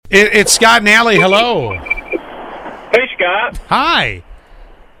It's Scott and Allie. Hello. Hey, Scott. Hi.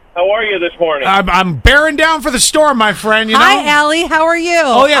 How are you this morning? I'm bearing down for the storm, my friend. You know. Hi, Allie. How are you?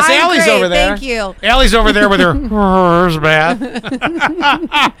 Oh, yes, I'm Allie's great, over there. Thank you. Allie's over there with her bath.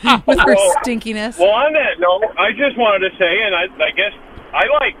 With her stinkiness. Well, on that note, I just wanted to say, and I guess I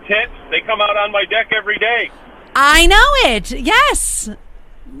like tits. They come out on my deck every day. I know it. Yes.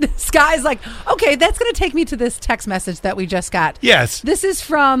 This guy's like, okay, that's going to take me to this text message that we just got. Yes. This is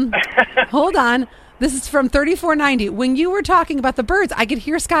from, hold on. This is from 3490. When you were talking about the birds, I could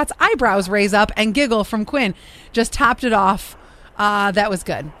hear Scott's eyebrows raise up and giggle from Quinn. Just topped it off. That was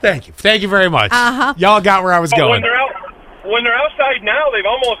good. Thank you. Thank you very much. Uh-huh. Y'all got where I was going. When they're outside now, they've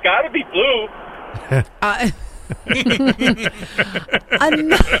almost got to be blue.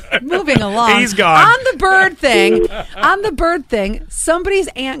 Moving along. He's gone. On the bird thing, somebody's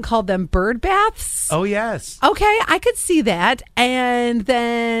aunt called them bird baths. Oh, yes. Okay, I could see that. And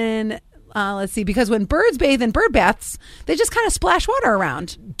then, let's see, because when birds bathe in bird baths, they just kind of splash water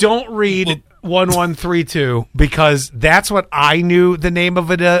around. Don't read 1132 because that's what I knew the name of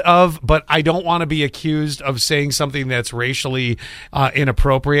it but I don't want to be accused of saying something that's racially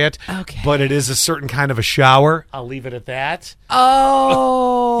inappropriate. Okay. But it is a certain kind of a shower. I'll leave it at that.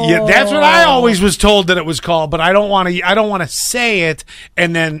 Oh. Yeah, that's what I always was told that it was called, but I don't want to say it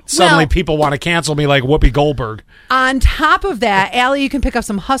and then suddenly people want to cancel me like Whoopi Goldberg. On top of that, Allie, you can pick up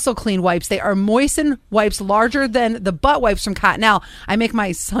some Hustle Clean wipes. They are moisten wipes larger than the butt wipes from Cottonelle. I make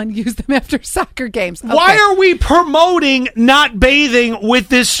my son use them after soccer games. Okay. Why are we promoting not bathing with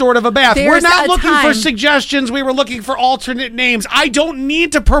this sort of a bath? There's We're not a looking for time. suggestions. We were looking for alternate names. I don't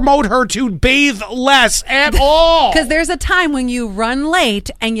need to promote her to bathe less at all. Because there's a time when you run late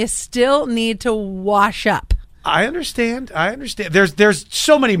and you still need to wash up. I understand. There's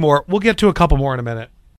so many more. We'll get to a couple more in a minute.